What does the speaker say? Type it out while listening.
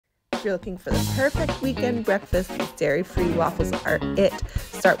if you're looking for the perfect weekend breakfast, these dairy-free waffles are it.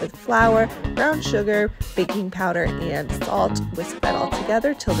 Start with flour, brown sugar, baking powder, and salt. Whisk that all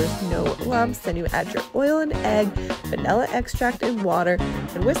together till there's no lumps. Then you add your oil and egg, vanilla extract, and water,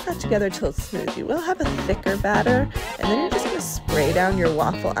 and whisk that together till it's smooth. You will have a thicker batter, and then you're just going to spray down your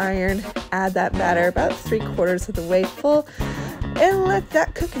waffle iron. Add that batter about 3/4 of the way full, and let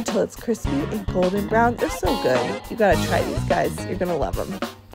that cook until it's crispy and golden brown. They're so good. You gotta try these, guys. You're gonna love them.